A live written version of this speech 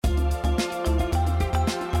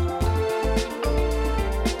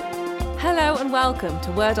and welcome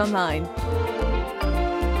to Word Online.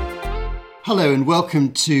 Hello and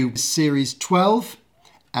welcome to Series 12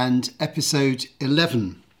 and Episode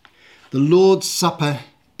 11, The Lord's Supper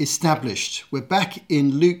Established. We're back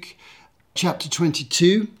in Luke chapter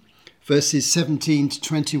 22, verses 17 to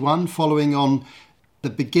 21, following on the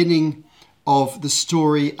beginning of the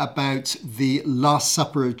story about the Last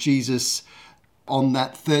Supper of Jesus on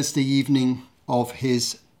that Thursday evening of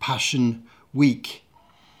his Passion Week.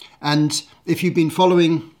 And if you've been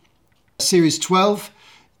following Series 12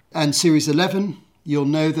 and Series 11, you'll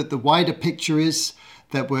know that the wider picture is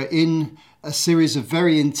that we're in a series of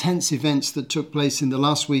very intense events that took place in the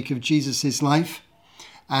last week of Jesus' life.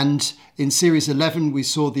 And in Series 11, we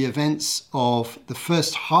saw the events of the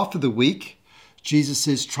first half of the week,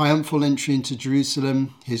 Jesus' triumphal entry into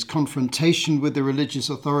Jerusalem, his confrontation with the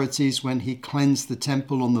religious authorities when he cleansed the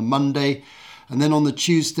temple on the Monday. And then on the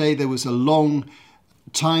Tuesday, there was a long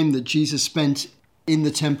time that Jesus spent in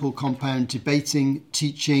the temple compound debating,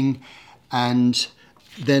 teaching, and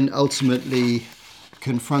then ultimately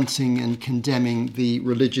confronting and condemning the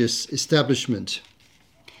religious establishment.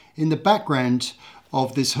 In the background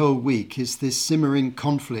of this whole week is this simmering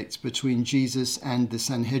conflict between Jesus and the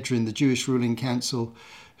Sanhedrin, the Jewish ruling council,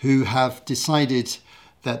 who have decided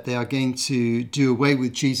that they are going to do away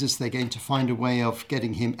with Jesus. They're going to find a way of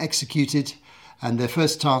getting him executed. And their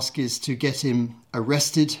first task is to get him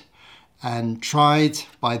arrested and tried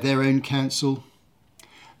by their own council,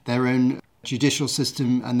 their own judicial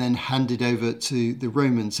system, and then handed over to the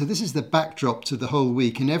Romans. So this is the backdrop to the whole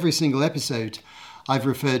week. In every single episode, I've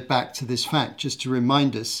referred back to this fact just to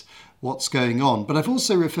remind us what's going on. But I've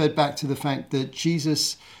also referred back to the fact that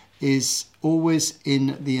Jesus is always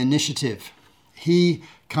in the initiative. He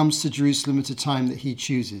comes to Jerusalem at a time that he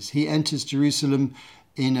chooses. He enters Jerusalem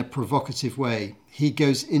in a provocative way. He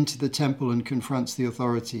goes into the temple and confronts the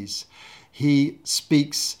authorities. He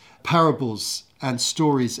speaks parables and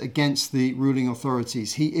stories against the ruling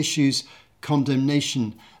authorities. He issues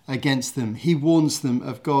condemnation against them. He warns them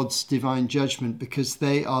of God's divine judgment because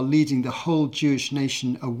they are leading the whole Jewish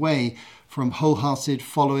nation away from wholehearted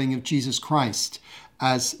following of Jesus Christ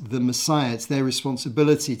as the Messiah. It's their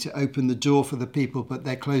responsibility to open the door for the people, but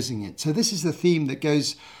they're closing it. So this is the theme that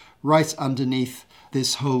goes right underneath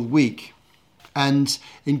this whole week. And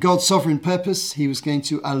in God's sovereign purpose, he was going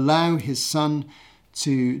to allow his son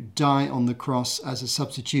to die on the cross as a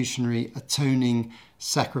substitutionary atoning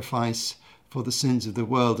sacrifice for the sins of the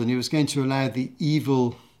world. And he was going to allow the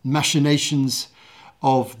evil machinations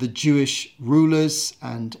of the Jewish rulers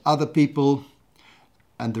and other people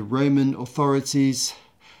and the Roman authorities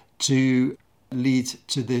to lead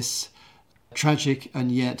to this tragic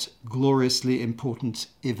and yet gloriously important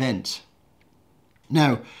event.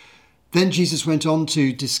 Now, then Jesus went on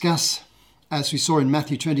to discuss, as we saw in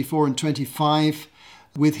Matthew 24 and 25,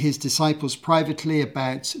 with his disciples privately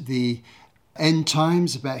about the end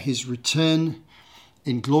times, about his return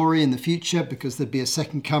in glory in the future, because there'd be a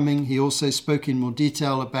second coming. He also spoke in more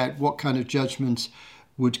detail about what kind of judgment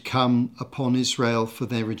would come upon Israel for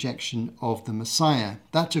their rejection of the Messiah.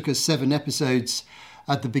 That took us 7 episodes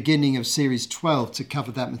at the beginning of Series 12 to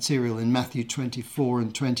cover that material in Matthew 24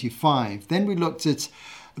 and 25. Then we looked at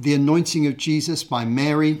the anointing of Jesus by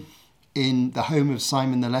Mary in the home of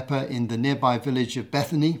Simon the leper in the nearby village of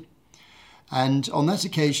Bethany. And on that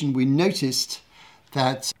occasion, we noticed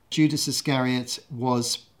that Judas Iscariot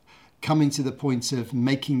was coming to the point of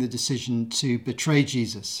making the decision to betray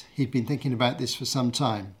Jesus. He'd been thinking about this for some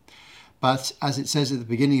time. But as it says at the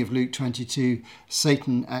beginning of Luke 22,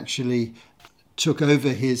 Satan actually took over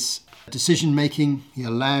his decision-making. He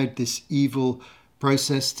allowed this evil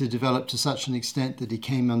process to develop to such an extent that he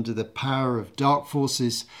came under the power of dark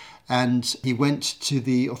forces. And he went to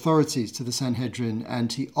the authorities, to the Sanhedrin,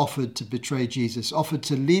 and he offered to betray Jesus, offered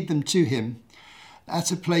to lead them to him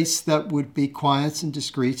at a place that would be quiet and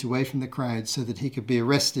discreet, away from the crowd, so that he could be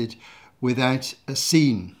arrested without a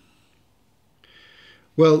scene.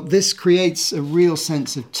 Well, this creates a real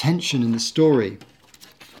sense of tension in the story.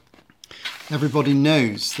 Everybody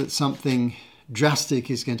knows that something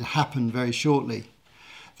drastic is going to happen very shortly.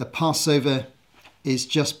 The Passover is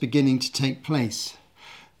just beginning to take place.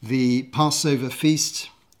 The Passover feast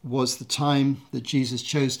was the time that Jesus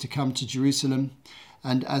chose to come to Jerusalem.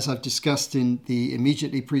 And as I've discussed in the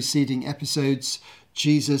immediately preceding episodes,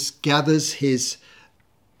 Jesus gathers his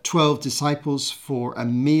 12 disciples for a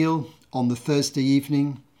meal on the Thursday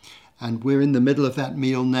evening. And we're in the middle of that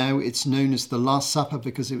meal now. It's known as the Last Supper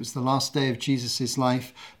because it was the last day of Jesus'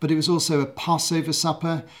 life. But it was also a Passover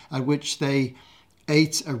supper at which they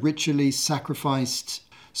ate a ritually sacrificed,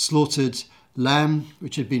 slaughtered lamb,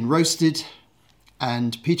 which had been roasted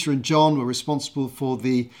and Peter and John were responsible for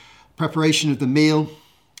the preparation of the meal.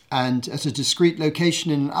 And at a discreet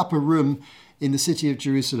location in an upper room in the city of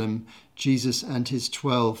Jerusalem, Jesus and his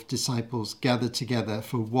 12 disciples gathered together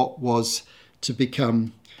for what was to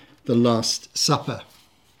become the Last Supper.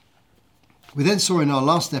 We then saw in our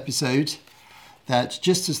last episode that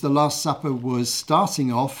just as the Last Supper was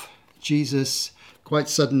starting off, Jesus quite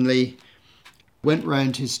suddenly went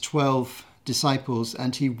round his 12 disciples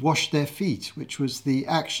and he washed their feet, which was the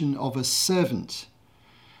action of a servant.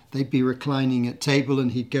 They'd be reclining at table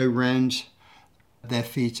and he'd go round their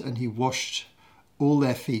feet and he washed all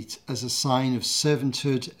their feet as a sign of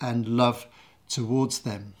servanthood and love towards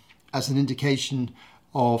them, as an indication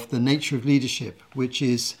of the nature of leadership, which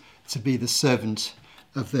is to be the servant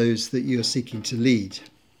of those that you are seeking to lead.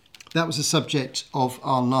 That was the subject of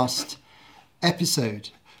our last episode.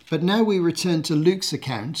 But now we return to Luke's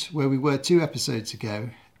account, where we were 2 episodes ago,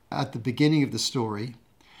 at the beginning of the story.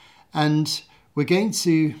 And we're going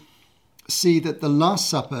to see that the Last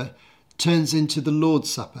Supper turns into the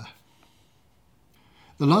Lord's Supper.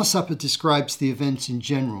 The Last Supper describes the event in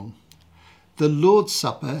general. The Lord's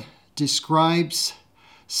Supper describes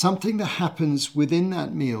something that happens within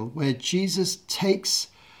that meal where Jesus takes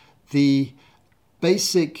the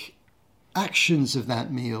basic actions of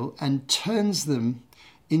that meal and turns them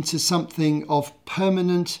into something of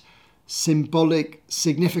permanent symbolic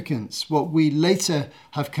significance, what we later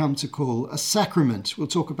have come to call a sacrament. We'll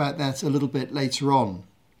talk about that a little bit later on.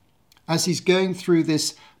 As he's going through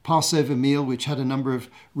this Passover meal, which had a number of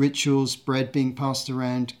rituals, bread being passed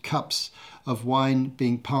around, cups of wine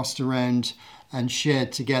being passed around and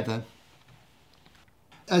shared together.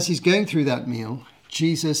 As he's going through that meal,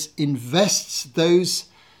 Jesus invests those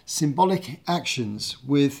symbolic actions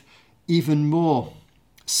with even more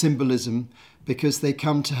symbolism because they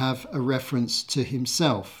come to have a reference to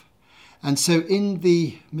himself. And so in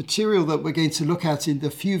the material that we're going to look at in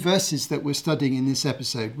the few verses that we're studying in this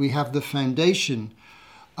episode, we have the foundation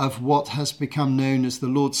of what has become known as the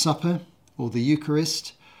Lord's Supper or the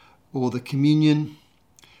Eucharist or the Communion.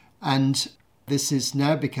 And this has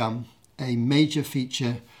now become a major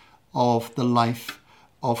feature of the life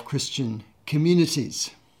of Christian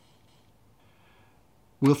communities.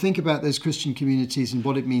 We'll think about those Christian communities and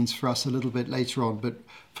what it means for us a little bit later on. But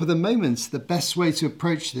for the moment, the best way to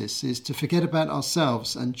approach this is to forget about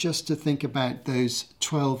ourselves and just to think about those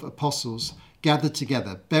 12 apostles gathered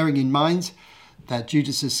together, bearing in mind that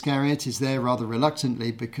Judas Iscariot is there rather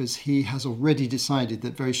reluctantly because he has already decided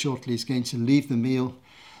that very shortly he's going to leave the meal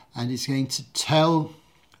and he's going to tell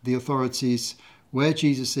the authorities where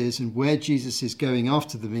Jesus is and where Jesus is going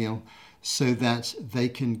after the meal so that they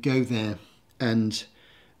can go there and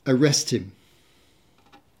arrest him.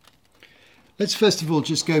 Let's first of all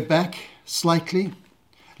just go back slightly.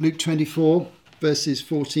 Luke 24, verses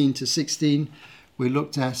 14 to 16, we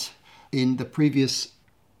looked at in the previous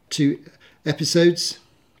 2 episodes.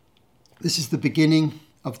 This is the beginning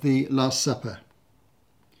of the Last Supper.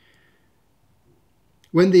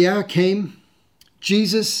 When the hour came,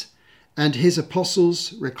 Jesus and his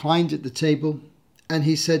apostles reclined at the table, and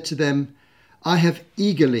he said to them, I have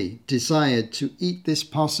eagerly desired to eat this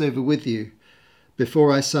Passover with you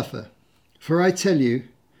before I suffer. For I tell you,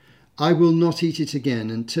 I will not eat it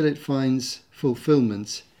again until it finds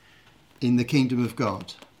fulfillment in the kingdom of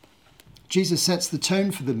God. Jesus sets the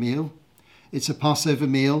tone for the meal. It's a Passover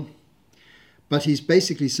meal, but he's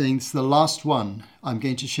basically saying it's the last one I'm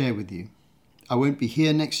going to share with you. I won't be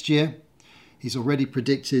here next year. He's already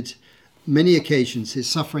predicted many occasions his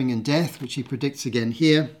suffering and death, which he predicts again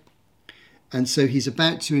here. And so he's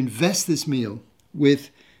about to invest this meal with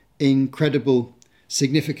incredible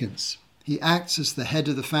significance. He acts as the head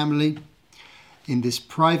of the family in this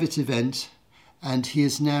private event, and he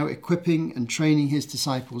is now equipping and training his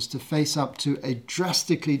disciples to face up to a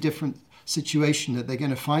drastically different situation that they're going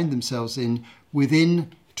to find themselves in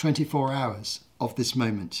within 24 hours of this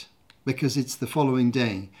moment, because it's the following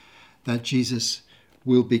day that Jesus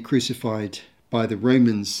will be crucified by the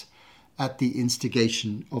Romans at the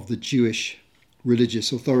instigation of the Jewish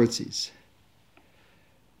religious authorities.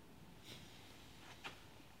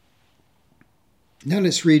 Now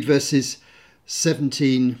let's read verses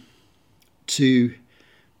 17 to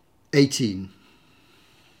 18,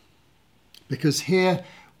 because here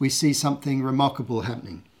we see something remarkable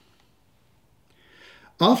happening.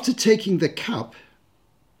 After taking the cup,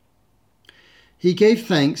 he gave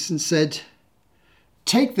thanks and said,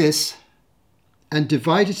 Take this and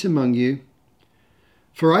divide it among you,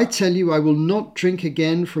 for I tell you, I will not drink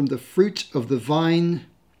again from the fruit of the vine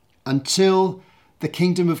until the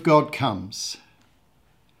kingdom of God comes.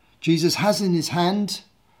 Jesus has in his hand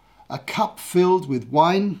a cup filled with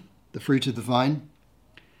wine, the fruit of the vine,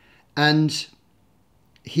 and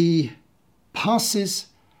he passes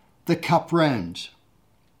the cup round.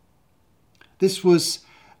 This was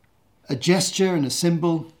a gesture and a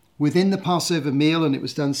symbol within the Passover meal, and it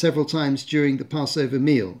was done several times during the Passover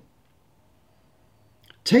meal.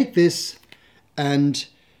 Take this and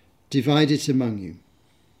divide it among you.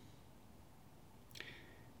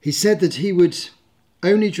 He said that he would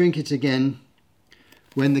only drink it again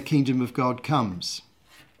when the kingdom of God comes.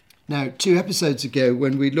 Now, 2 episodes ago,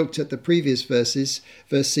 when we looked at the previous verses,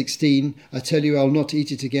 verse 16, I tell you, I'll not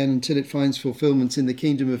eat it again until it finds fulfillment in the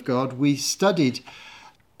kingdom of God. We studied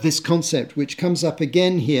this concept, which comes up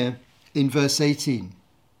again here in verse 18.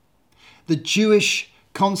 The Jewish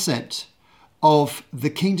concept of the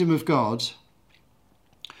kingdom of God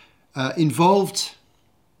involved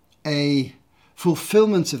a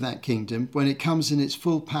fulfillment of that kingdom when it comes in its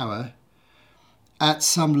full power at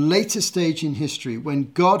some later stage in history,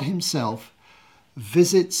 when God himself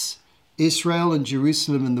visits Israel and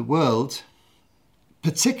Jerusalem and the world,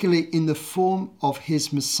 particularly in the form of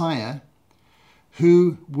his Messiah,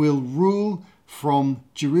 who will rule from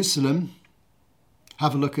Jerusalem.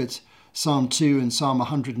 Have a look at Psalm 2 and Psalm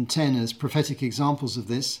 110 as prophetic examples of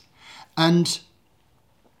this. And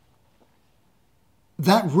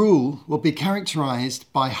that rule will be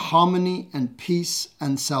characterized by harmony and peace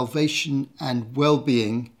and salvation and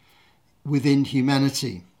well-being within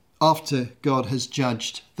humanity after God has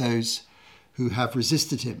judged those who have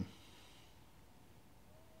resisted him.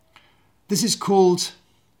 This is called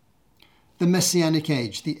the Messianic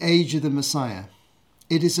age, the age of the Messiah.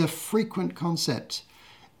 It is a frequent concept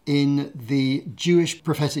in the Jewish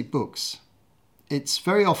prophetic books. It's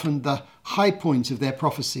very often the high point of their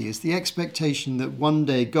prophecy, is the expectation that one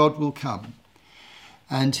day God will come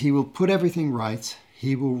and he will put everything right.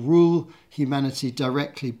 He will rule humanity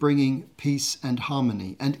directly, bringing peace and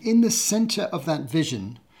harmony. And in the center of that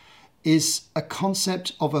vision is a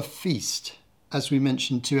concept of a feast, as we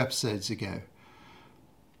mentioned 2 episodes ago.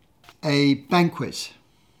 A banquet,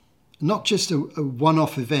 not just a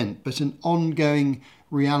one-off event, but an ongoing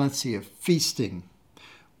reality of feasting,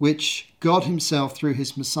 which God himself, through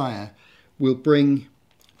his Messiah, will bring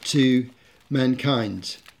to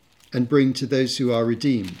mankind and bring to those who are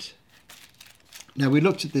redeemed. Now, we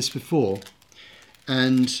looked at this before,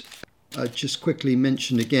 and I'll just quickly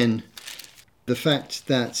mention again the fact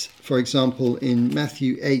that, for example, in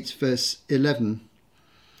Matthew 8, verse 11,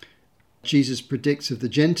 Jesus predicts of the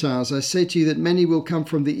Gentiles, I say to you that many will come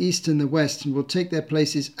from the east and the west and will take their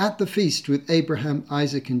places at the feast with Abraham,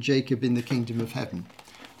 Isaac, and Jacob in the kingdom of heaven.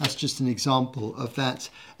 That's just an example of that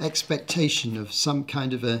expectation of some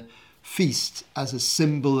kind of a feast as a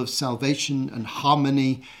symbol of salvation and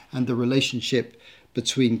harmony and the relationship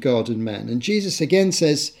between God and man. And Jesus again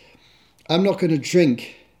says, I'm not going to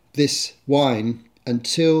drink this wine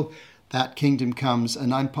until that kingdom comes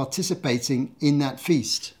and I'm participating in that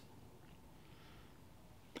feast.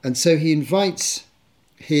 And so he invites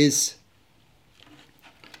his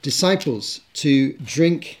disciples to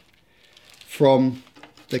drink from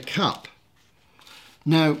the cup.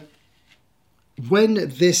 Now, when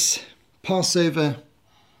this Passover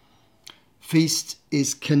feast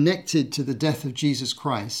is connected to the death of Jesus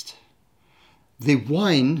Christ, the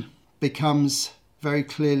wine becomes very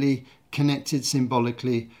clearly connected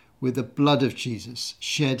symbolically with the blood of Jesus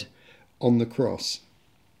shed on the cross.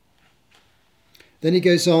 Then he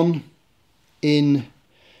goes on in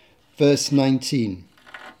verse 19.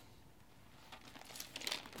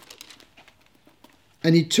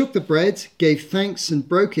 And he took the bread, gave thanks and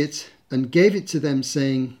broke it, and gave it to them,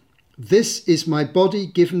 saying, This is my body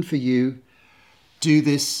given for you. Do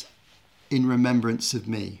this in remembrance of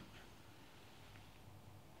me.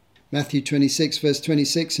 Matthew 26, verse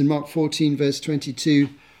 26, and Mark 14, verse 22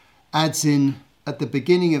 adds in at the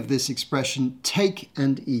beginning of this expression, take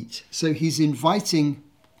and eat. So he's inviting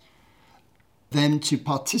them to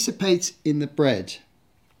participate in the bread.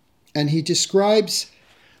 And he describes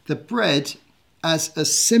the bread as a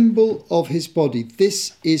symbol of his body.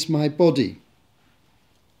 This is my body.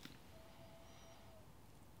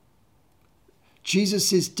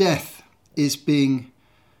 Jesus' death is being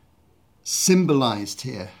symbolized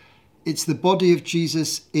here. It's the body of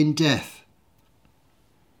Jesus in death.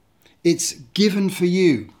 It's given for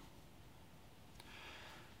you.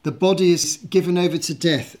 The body is given over to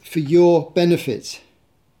death for your benefit.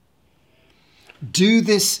 Do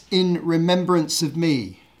this in remembrance of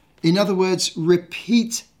me. In other words,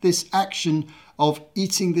 repeat this action of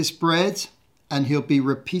eating this bread, and he'll be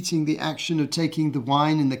repeating the action of taking the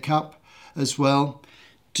wine in the cup as well.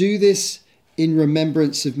 Do this in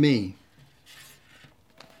remembrance of me.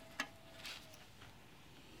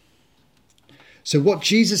 So what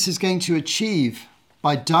Jesus is going to achieve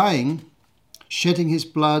by dying, shedding his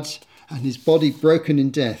blood and his body broken in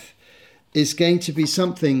death, is going to be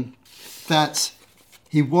something that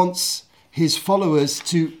he wants his followers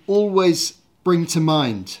to always bring to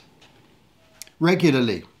mind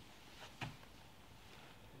regularly.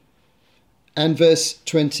 And verse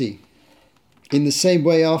 20, in the same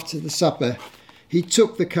way after the supper, he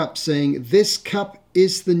took the cup, saying, "This cup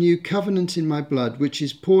is the new covenant in my blood, which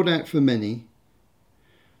is poured out for many."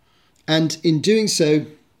 And in doing so,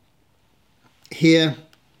 here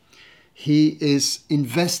he is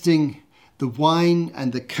investing the wine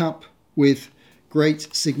and the cup with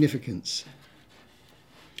great significance.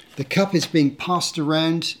 The cup is being passed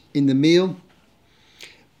around in the meal,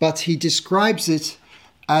 but he describes it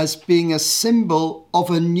as being a symbol of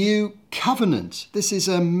a new covenant. This is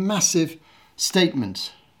a massive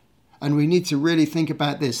statement, and we need to really think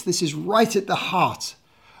about this. This is right at the heart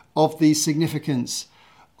of the significance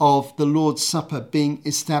of the Lord's Supper being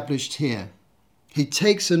established here. He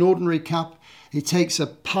takes an ordinary cup, he takes a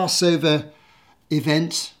Passover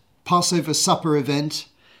supper event,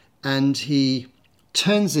 and he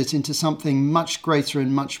turns it into something much greater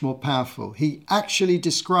and much more powerful. He actually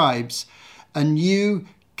describes a new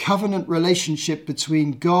covenant relationship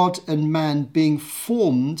between God and man being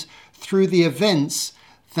formed through the events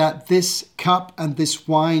that this cup and this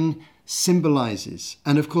wine symbolizes.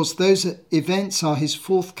 And of course, those events are his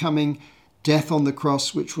forthcoming death on the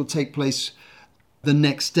cross, which will take place the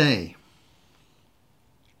next day.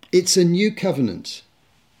 It's a new covenant.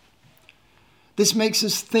 This makes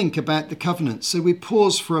us think about the covenant. So we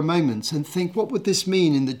pause for a moment and think, what would this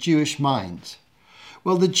mean in the Jewish mind?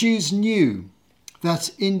 Well, the Jews knew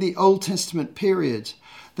that in the Old Testament period,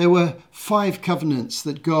 there were 5 covenants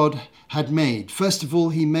that God had made. First of all,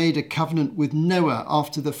 he made a covenant with Noah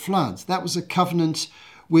after the flood. That was a covenant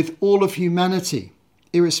with all of humanity,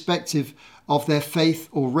 irrespective of their faith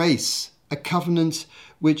or race. A covenant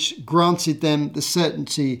which granted them the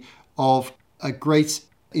certainty of a great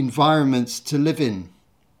environment to live in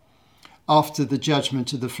after the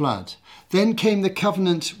judgment of the flood. Then came the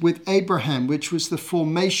covenant with Abraham, which was the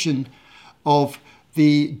formation of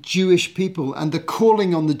the Jewish people and the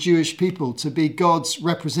calling on the Jewish people to be God's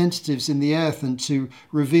representatives in the earth and to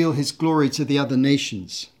reveal his glory to the other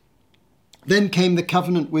nations. Then came the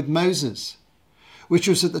covenant with Moses, which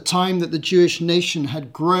was at the time that the Jewish nation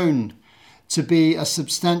had grown to be a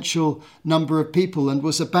substantial number of people and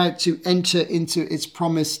was about to enter into its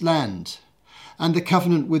promised land. And the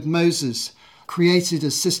covenant with Moses created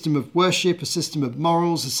a system of worship, a system of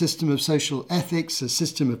morals, a system of social ethics, a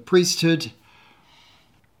system of priesthood.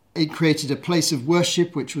 It created a place of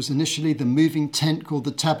worship, which was initially the moving tent called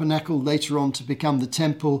the tabernacle, later on to become the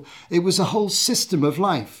temple. It was a whole system of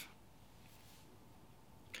life.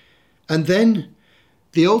 And then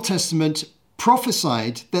the Old Testament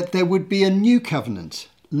prophesied that there would be a new covenant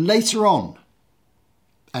later on.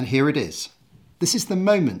 And here it is. This is the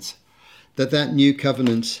moment that new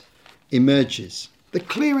covenant emerges. The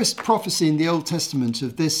clearest prophecy in the Old Testament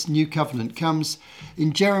of this new covenant comes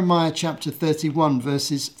in Jeremiah chapter 31,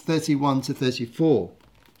 verses 31 to 34.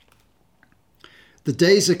 "The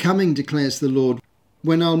days are coming, declares the Lord,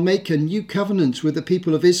 when I'll make a new covenant with the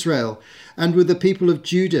people of Israel and with the people of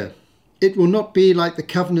Judah. It will not be like the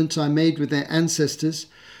covenant I made with their ancestors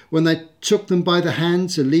when I took them by the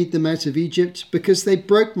hand to lead them out of Egypt, because they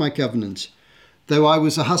broke my covenant, though I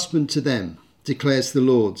was a husband to them, declares the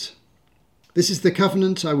Lord. This is the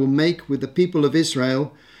covenant I will make with the people of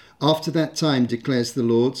Israel after that time, declares the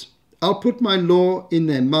Lord. I'll put my law in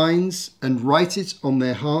their minds and write it on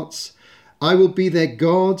their hearts. I will be their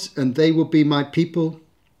God and they will be my people.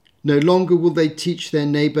 No longer will they teach their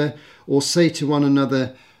neighbour or say to one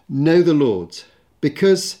another, 'Know the Lord,'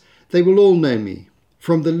 because they will all know me,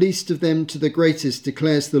 from the least of them to the greatest,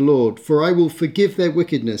 declares the Lord. For I will forgive their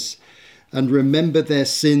wickedness and remember their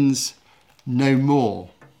sins no more."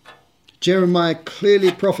 Jeremiah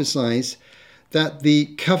clearly prophesies that the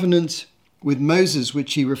covenant with Moses,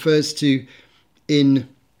 which he refers to in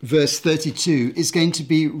verse 32, is going to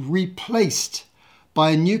be replaced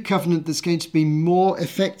by a new covenant that's going to be more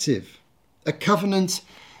effective. A covenant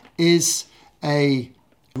is a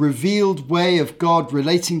revealed way of God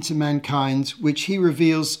relating to mankind, which he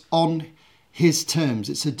reveals on his terms.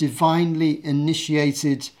 It's a divinely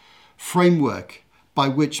initiated framework by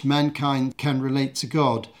which mankind can relate to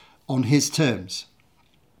God on his terms.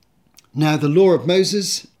 Now, the law of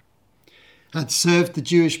Moses had served the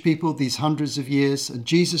Jewish people these hundreds of years, and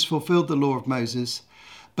Jesus fulfilled the law of Moses,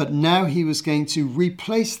 but now he was going to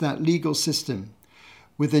replace that legal system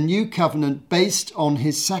with a new covenant based on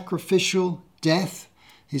his sacrificial death,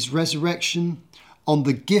 his resurrection, on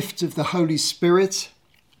the gift of the Holy Spirit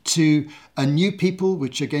to a new people,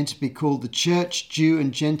 which are going to be called the church, Jew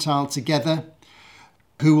and Gentile together,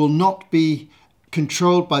 who will not be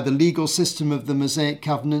controlled by the legal system of the Mosaic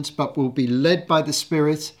covenant, but will be led by the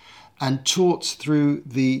Spirit and taught through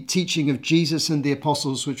the teaching of Jesus and the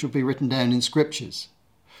apostles, which will be written down in scriptures.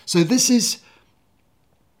 So this is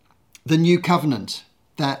the new covenant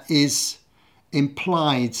that is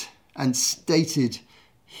implied and stated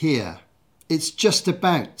here. It's just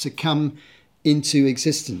about to come into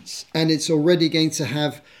existence, and it's already going to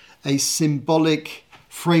have a symbolic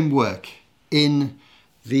framework in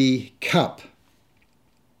the cup,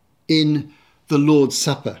 in the Lord's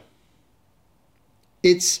Supper.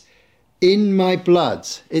 It's in my blood.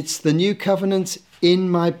 It's the new covenant in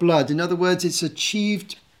my blood. In other words, it's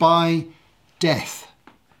achieved by death.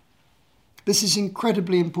 This is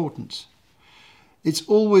incredibly important. It's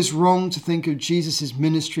always wrong to think of Jesus'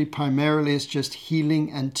 ministry primarily as just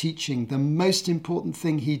healing and teaching. The most important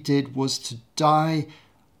thing he did was to die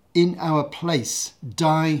in our place,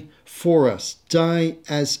 die for us, die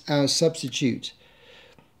as our substitute.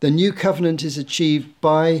 The new covenant is achieved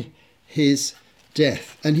by his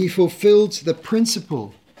death, and he fulfilled the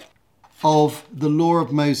principle of the law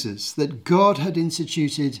of Moses that God had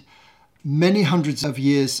instituted many hundreds of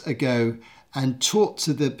years ago and taught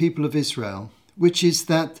to the people of Israel, which is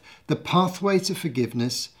that the pathway to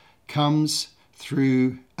forgiveness comes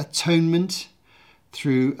through atonement,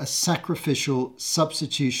 through a sacrificial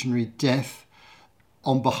substitutionary death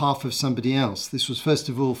on behalf of somebody else. This was first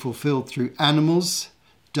of all fulfilled through animals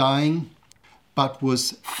dying, but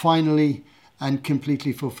was finally and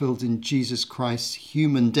completely fulfilled in Jesus Christ's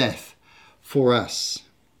human death for us.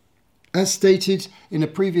 As stated in a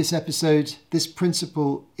previous episode, this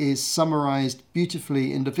principle is summarized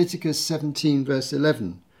beautifully in Leviticus 17 verse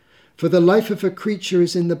 11. For the life of a creature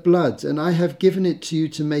is in the blood, and I have given it to you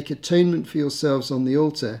to make atonement for yourselves on the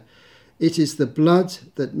altar. It is the blood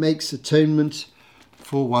that makes atonement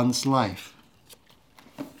for one's life.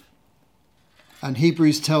 And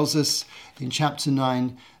Hebrews tells us in chapter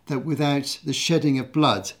 9 that without the shedding of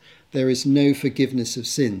blood, there is no forgiveness of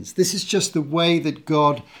sins. This is just the way that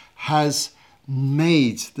God has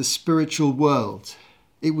made the spiritual world.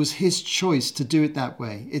 It was his choice to do it that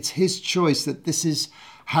way. It's his choice that this is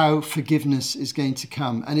how forgiveness is going to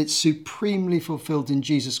come. And it's supremely fulfilled in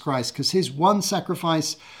Jesus Christ, because his one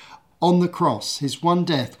sacrifice on the cross, his one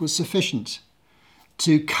death, was sufficient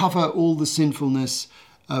to cover all the sinfulness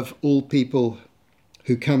of all people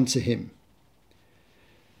who come to him.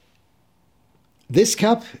 This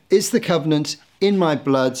cup is the covenant in my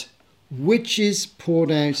blood, which is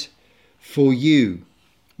poured out for you.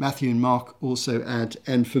 Matthew and Mark also add,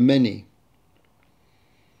 and for many.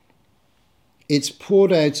 It's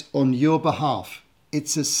poured out on your behalf.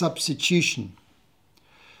 It's a substitution.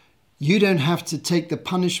 You don't have to take the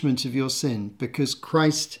punishment of your sin because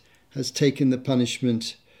Christ has taken the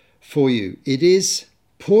punishment for you. It is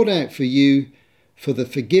poured out for you for the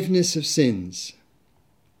forgiveness of sins.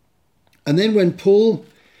 And then when Paul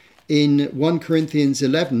in 1 Corinthians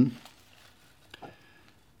 11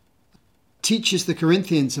 teaches the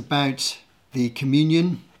Corinthians about the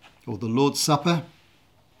communion or the Lord's Supper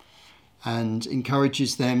and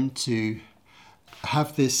encourages them to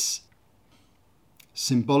have this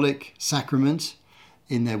symbolic sacrament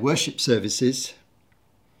in their worship services,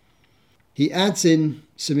 he adds in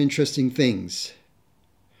some interesting things.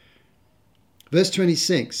 Verse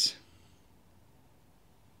 26.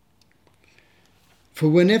 For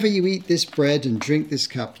whenever you eat this bread and drink this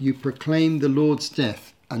cup, you proclaim the Lord's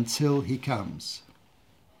death until he comes.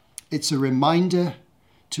 It's a reminder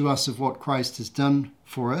to us of what Christ has done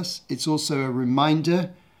for us. It's also a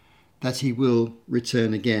reminder that he will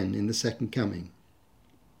return again in the second coming.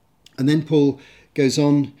 And then Paul goes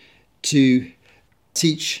on to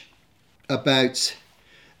teach about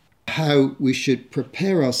how we should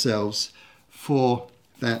prepare ourselves for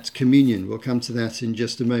that communion. We'll come to that in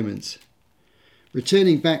just a moment.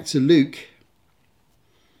 Returning back to Luke,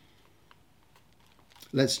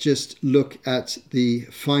 let's just look at the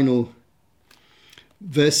final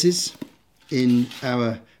verses in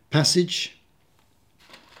our passage.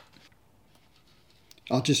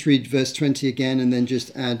 I'll just read verse 20 again and then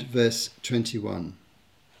just add verse 21.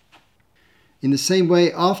 In the same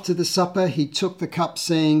way, after the supper, he took the cup,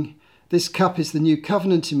 saying, "This cup is the new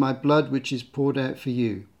covenant in my blood, which is poured out for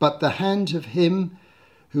you. But the hand of him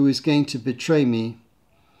who is going to betray me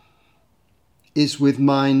is with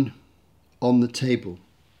mine on the table."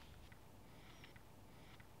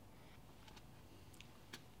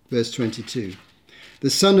 Verse 22. The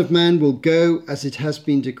Son of Man will go as it has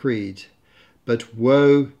been decreed, but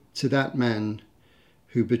woe to that man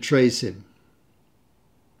who betrays him.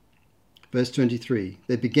 Verse 23,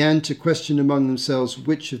 they began to question among themselves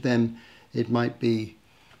which of them it might be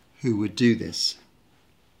who would do this.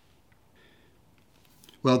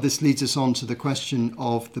 Well, this leads us on to the question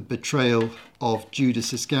of the betrayal of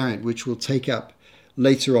Judas Iscariot, which we'll take up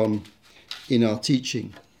later on in our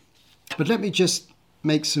teaching. But let me just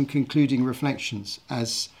make some concluding reflections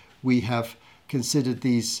as we have considered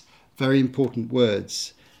these very important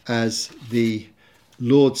words as the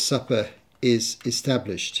Lord's Supper is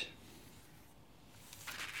established.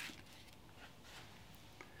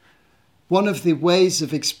 One of the ways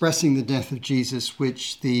of expressing the death of Jesus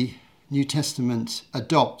which the New Testament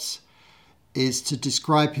adopts is to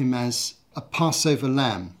describe him as a Passover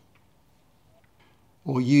lamb,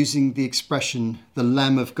 or using the expression, the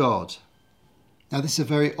Lamb of God. Now, this is a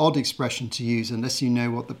very odd expression to use unless you know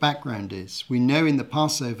what the background is. We know in the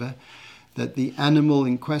Passover that the animal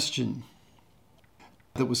in question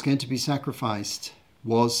that was going to be sacrificed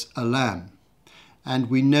was a lamb. And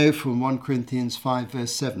we know from 1 Corinthians 5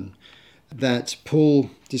 verse 7 that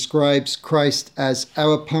Paul describes Christ as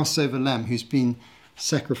our Passover lamb who's been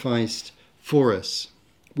sacrificed for us.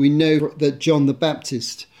 We know that John the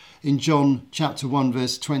Baptist in John chapter 1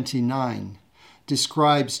 verse 29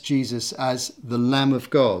 describes Jesus as the Lamb of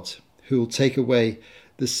God who will take away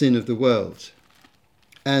the sin of the world.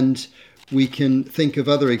 And we can think of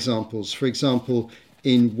other examples. For example,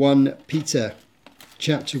 in 1 Peter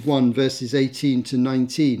chapter 1 verses 18 to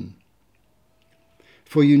 19.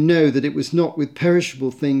 For you know that it was not with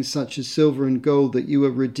perishable things such as silver and gold that you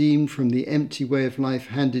were redeemed from the empty way of life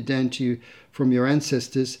handed down to you from your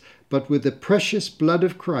ancestors, but with the precious blood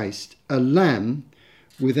of Christ, a lamb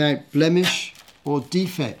without blemish or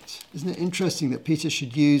defect. Isn't it interesting that Peter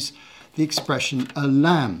should use the expression a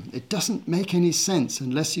lamb? It doesn't make any sense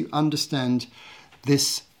unless you understand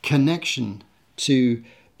this connection to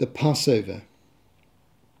the Passover.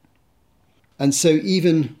 And so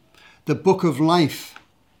even the book of life,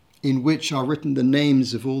 in which are written the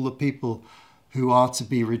names of all the people who are to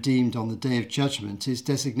be redeemed on the day of judgment, is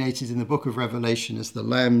designated in the book of Revelation as the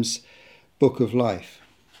Lamb's book of life.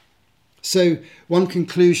 So one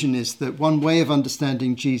conclusion is that one way of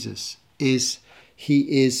understanding Jesus is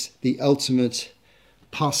he is the ultimate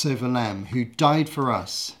Passover lamb who died for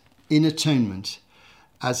us in atonement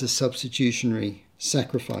as a substitutionary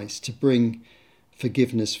sacrifice to bring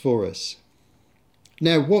forgiveness for us.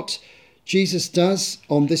 Now, what Jesus does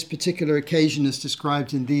on this particular occasion, as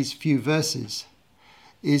described in these few verses,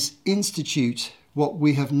 is institute what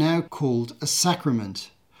we have now called a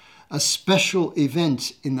sacrament, a special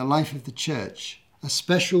event in the life of the church, a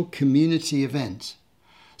special community event,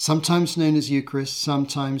 sometimes known as Eucharist,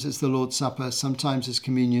 sometimes as the Lord's Supper, sometimes as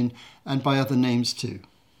communion, and by other names too.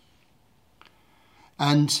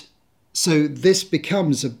 And so this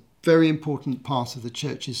becomes a very important part of the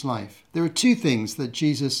church's life. There are two things that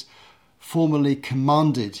Jesus formally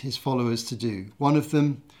commanded his followers to do. One of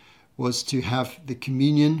them was to have the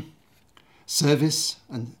communion service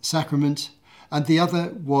and sacrament, and the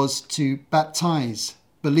other was to baptize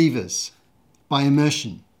believers by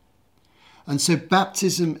immersion. And so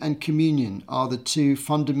baptism and communion are the two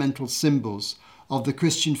fundamental symbols of the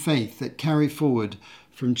Christian faith that carry forward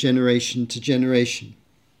from generation to generation.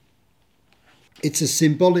 It's a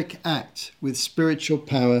symbolic act with spiritual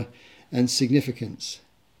power and significance.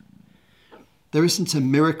 There isn't a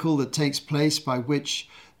miracle that takes place by which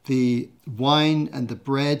the wine and the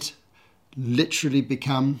bread literally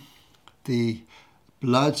become the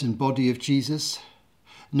blood and body of Jesus.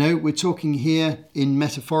 No, we're talking here in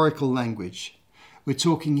metaphorical language. We're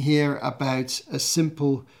talking here about a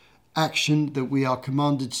simple action that we are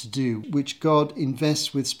commanded to do, which God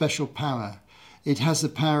invests with special power. It has the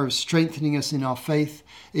power of strengthening us in our faith.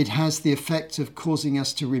 It has the effect of causing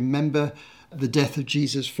us to remember the death of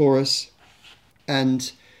Jesus for us.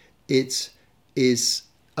 And it is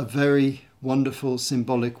a very wonderful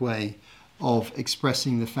symbolic way of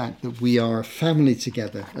expressing the fact that we are a family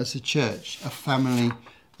together as a church, a family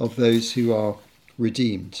of those who are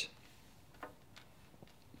redeemed.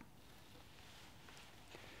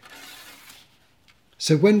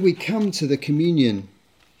 So when we come to the communion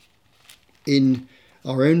in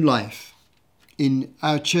our own life, in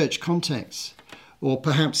our church context, or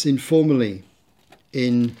perhaps informally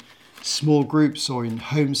in small groups or in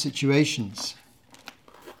home situations,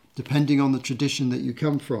 depending on the tradition that you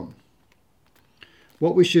come from,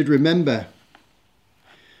 what we should remember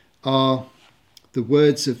are the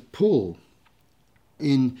words of Paul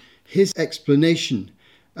in his explanation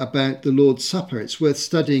about the Lord's Supper. It's worth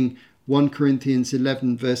studying 1 Corinthians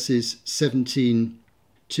 11 verses 17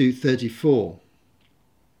 to 34.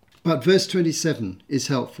 But verse 27 is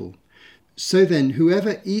helpful. So then,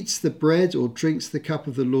 whoever eats the bread or drinks the cup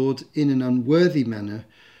of the Lord in an unworthy manner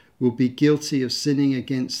will be guilty of sinning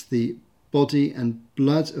against the body and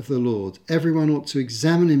blood of the Lord. Everyone ought to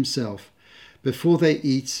examine himself before they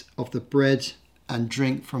eat of the bread and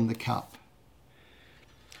drink from the cup.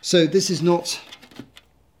 So this is not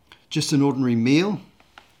just an ordinary meal.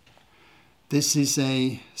 This is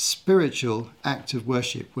a spiritual act of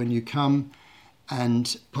worship when you come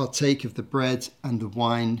and partake of the bread and the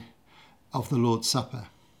wine of the Lord's Supper.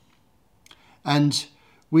 And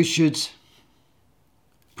we should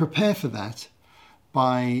prepare for that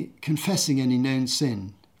by confessing any known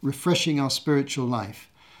sin, refreshing our spiritual life,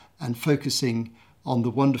 and focusing on the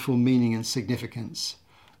wonderful meaning and significance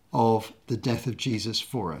of the death of Jesus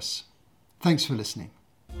for us. Thanks for listening.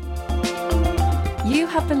 You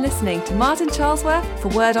have been listening to Martin Charlesworth for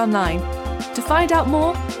Word Online. To find out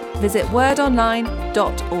more, visit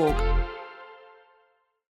wordonline.org.